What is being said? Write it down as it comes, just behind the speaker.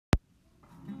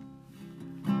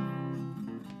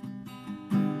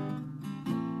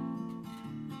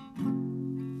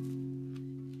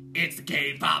It's the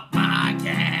K-pop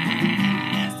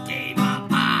podcast.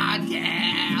 K-pop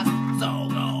podcast. So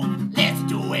go listen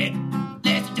to it.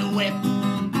 Listen to it.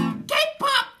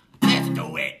 K-pop. Listen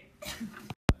to it.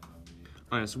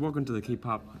 Alright, so welcome to the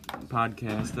K-pop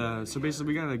podcast. So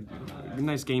basically we got a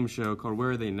nice game show called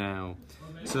Where Are They Now?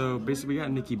 So basically we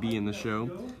got Nikki B in the show,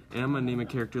 and I'm going to name a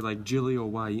character like Jillio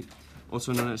White,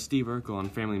 also known as Steve Urkel on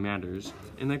Family Matters,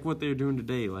 and like what they're doing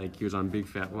today, like he was on Big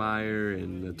Fat Liar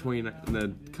and the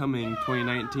coming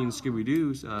 2019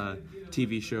 Scooby-Doo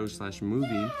TV show /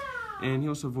 movie, and he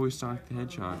also voiced Sonic the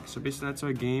Hedgehog. So basically that's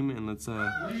our game, and let's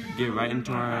get right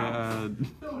into our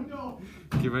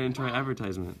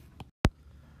advertisement.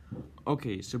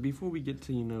 Okay, so before we get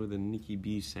to, the Nikki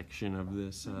B section of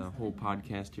this whole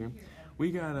podcast here,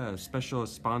 we got a special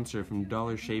sponsor from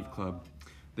Dollar Shave Club.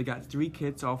 They got 3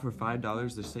 kits, all for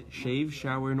 $5. The Shave,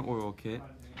 Shower, and Oral Kit.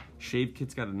 Shave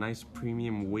kit's got a nice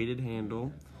premium weighted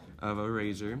handle of a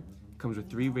razor. Comes with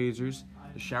 3 razors.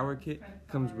 The shower kit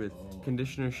comes with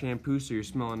conditioner, shampoo, so you're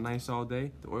smelling nice all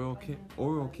day. The oral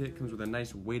kit comes with a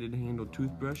nice weighted handle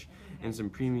toothbrush and some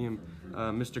premium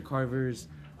Mr. Carver's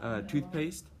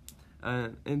toothpaste.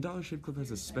 And Dollar Shave Club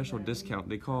has a special discount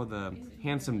they call the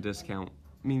handsome discount,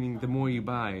 meaning the more you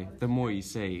buy, the more you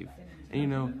save.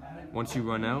 And once you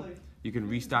run out, you can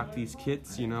restock these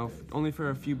kits, only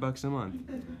for a few bucks a month.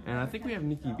 And I think we have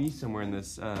Nikki B somewhere in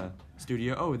this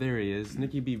studio. Oh, there he is.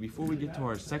 Nikki B, before we get to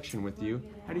our section with you,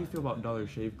 how do you feel about Dollar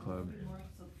Shave Club?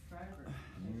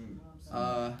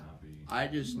 I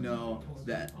just know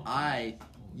that I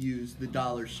use the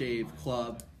Dollar Shave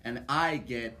Club, and I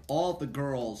get all the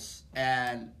girls,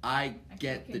 and I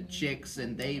get the chicks,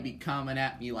 and they be coming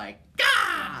at me like,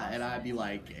 "Gah!" And I be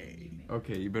like, "Hey."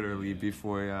 Okay, you better leave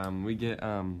before we get We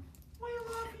love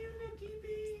you, Nikki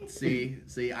B.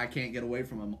 See, I can't get away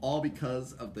from them, all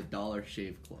because of the Dollar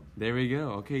Shave Club. There we go.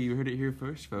 Okay, you heard it here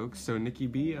first, folks. So Nikki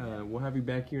B, we'll have you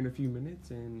back here in a few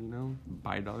minutes, and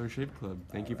buy Dollar Shave Club.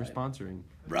 Thank you for sponsoring.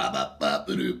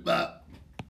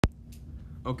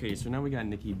 Okay, so now we got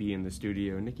Nikki B in the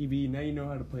studio. Nikki B, now you know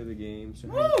how to play the game. So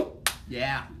Woo!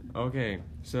 Yeah. Okay,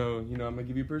 so I'm gonna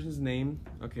give you a person's name.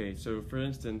 Okay, so for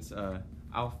instance,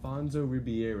 Alfonso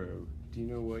Ribeiro. Do you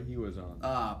know what he was on?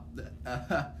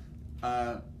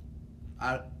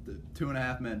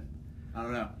 2.5 Men. I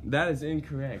don't know. That is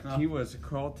incorrect. He was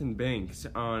Carlton Banks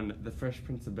on The Fresh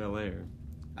Prince of Bel-Air.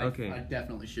 Okay. I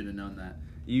definitely should have known that.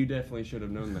 You definitely should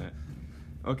have known that.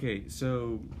 Okay,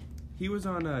 so he was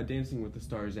on Dancing with the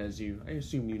Stars, I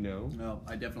assume you know. No,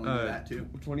 I definitely knew that too.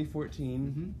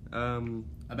 2014. Mm-hmm.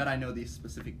 I bet I know the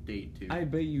specific date too. I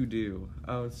bet you do.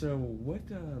 So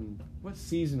what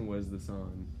season was this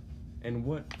on, and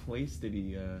what place did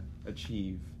he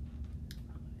achieve?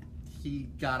 He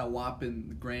got a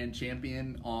whopping grand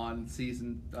champion on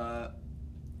season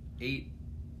 8.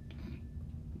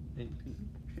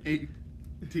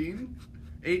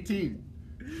 18.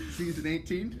 Season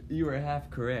 18? You are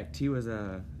half correct. He was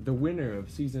the winner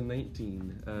of season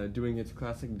 19, doing its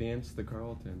classic dance, the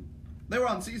Carlton. They were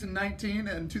on season 19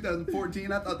 in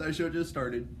 2014. I thought that show just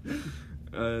started.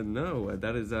 No,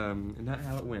 that is not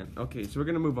how it went. Okay, so we're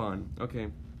gonna move on.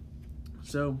 Okay,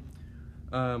 so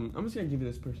I'm just gonna give you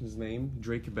this person's name,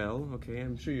 Drake Bell. Okay,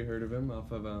 I'm sure you heard of him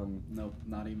off of Nope,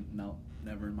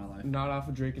 never in my life. Not off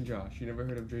of Drake and Josh. You never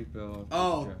heard of Drake Bell?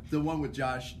 Oh, the one with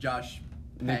Josh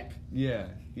Peck. Yeah.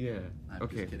 I'm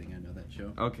Okay. just kidding. I know that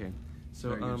show. Okay, so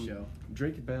Very good show.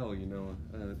 Drake Bell,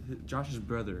 Josh's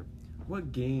brother.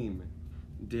 What game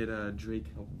did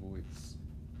Drake help voice?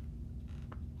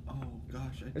 Oh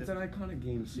gosh, It's an iconic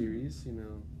game series, I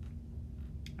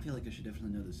feel like I should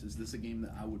definitely know this. Is this a game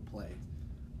that I would play?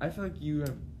 I feel like you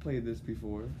have played this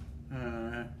before.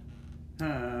 I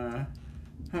don't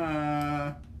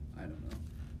know.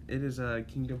 It is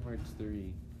Kingdom Hearts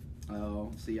 3.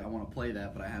 Oh, see, I want to play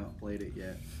that, but I haven't played it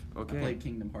yet. Okay. I played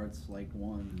Kingdom Hearts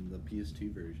 1, the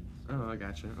PS2 versions. Oh, I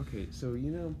gotcha. Okay, so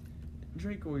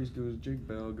Drake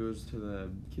Bell goes to the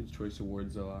Kids' Choice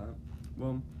Awards a lot.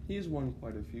 Well, he has won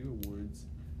quite a few awards.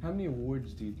 How many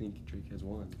awards do you think Drake has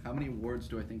won? How many awards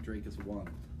do I think Drake has won?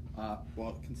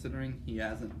 Well, considering he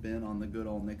hasn't been on the good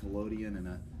old Nickelodeon in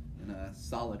a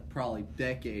solid probably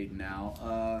decade now,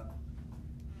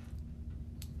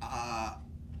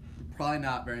 probably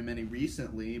not very many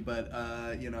recently, but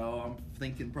I'm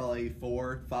thinking probably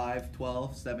 4, 5,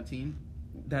 12, 17.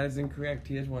 That is incorrect.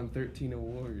 He has won 13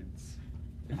 awards.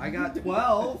 I got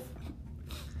 12.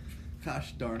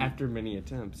 Gosh darn it. After many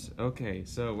attempts. Okay,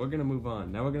 so we're gonna move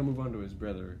on. Now we're gonna move on to his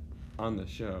brother on the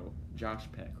show, Josh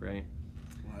Peck, right?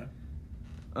 What?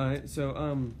 Alright, so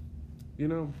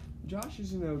Josh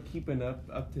is, keeping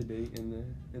up to date in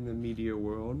the media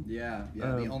world. Yeah.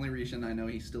 The only reason I know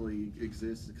he still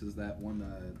exists is because that one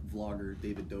vlogger,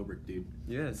 David Dobrik, dude.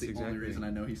 Yes, That's the exactly. only reason I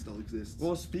know he still exists.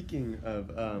 Well, speaking of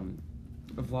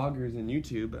vloggers and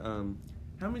YouTube,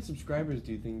 how many subscribers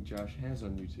do you think Josh has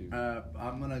on YouTube?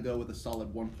 I'm gonna go with a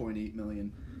solid 1.8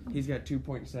 million. He's got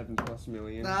 2.7 plus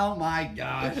million. Oh my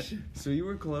gosh! So you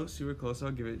were close.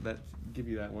 I'll give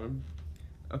you that one.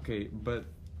 Okay, but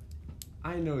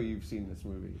I know you've seen this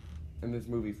movie and this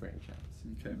movie franchise.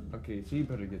 Okay. Okay, so you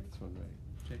better get this one right.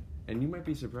 Okay. And you might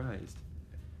be surprised.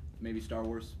 Maybe Star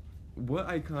Wars. What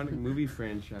iconic movie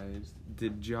franchise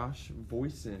did Josh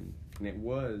voice in? And it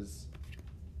was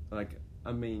like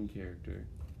a main character.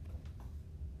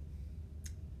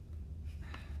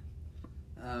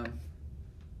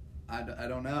 I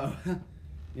don't know.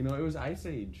 It was Ice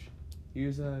Age. He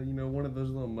was one of those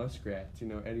little muskrats.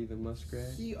 Eddie the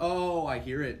Muskrat. I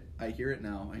hear it. I hear it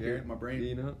now. I hear it in my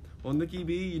brain. Well, Nikki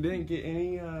B, you didn't get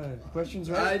any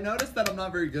questions right. I noticed that I'm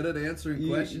not very good at answering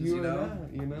questions. You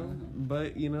know.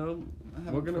 But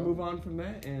we're gonna move on from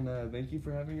that. And thank you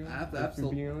for having us. Absolutely.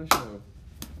 For being on the show.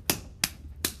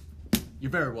 You're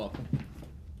very welcome.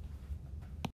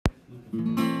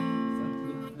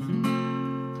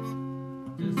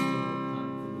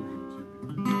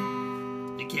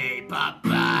 The K-pop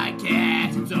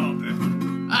podcast is over.